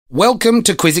Welcome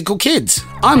to Quizzical Kids.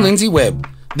 I'm Lindsay Webb.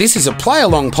 This is a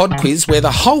play-along pod quiz where the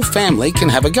whole family can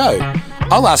have a go.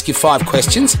 I'll ask you 5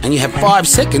 questions and you have 5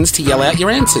 seconds to yell out your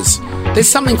answers. There's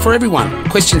something for everyone.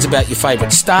 Questions about your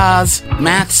favourite stars,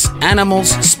 maths,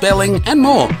 animals, spelling and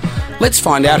more. Let's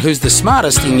find out who's the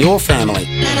smartest in your family.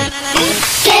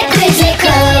 Get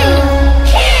Quizzical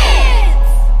Kids!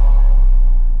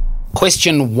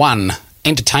 Question 1.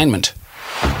 Entertainment.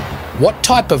 What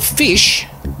type of fish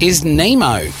is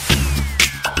Nemo?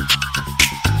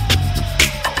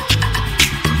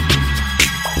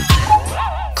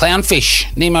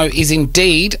 Clownfish. Nemo is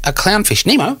indeed a clownfish.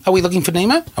 Nemo? Are we looking for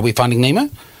Nemo? Are we finding Nemo?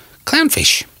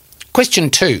 Clownfish. Question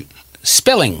 2.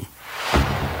 Spelling.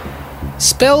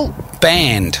 Spell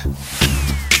band.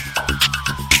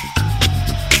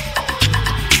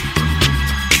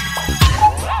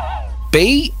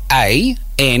 B-A-N-D.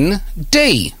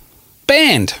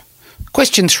 Band.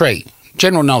 Question 3.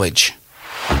 General knowledge.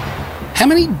 How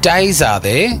many days are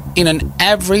there in an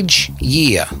average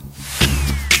year?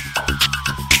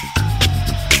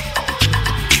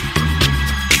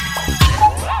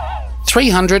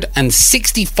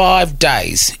 $365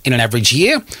 days in an average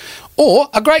year, or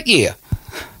a great year.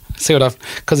 See what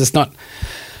because it's not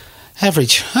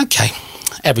average. Okay,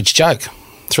 average joke.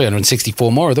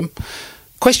 364 more of them.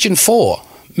 Question 4,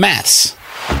 maths.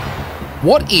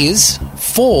 What is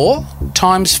 4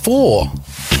 times 4?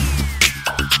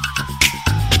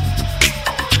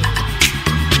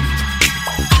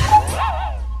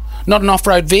 Not an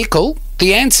off-road vehicle.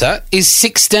 The answer is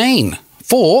 16.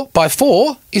 4 by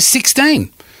 4 is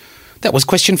 16. That was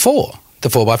question 4, the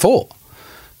 4 by 4.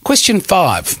 Question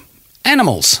 5,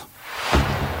 animals.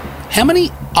 How many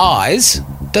eyes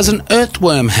does an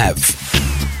earthworm have?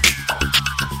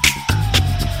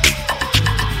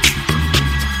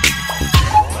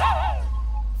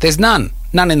 There's none.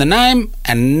 None in the name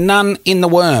and none in the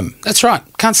worm. That's right.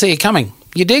 Can't see it coming.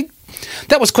 You dig?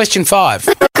 That was question 5.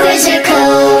 Quizzical!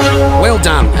 Well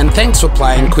done, and thanks for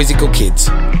playing Quizzical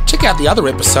Kids. Check out the other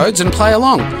episodes and play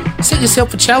along. Set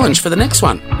yourself a challenge for the next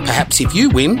one. Perhaps if you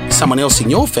win, someone else in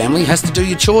your family has to do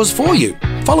your chores for you.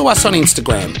 Follow us on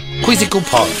Instagram, Quizzical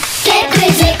Pod. Get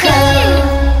Quizzical!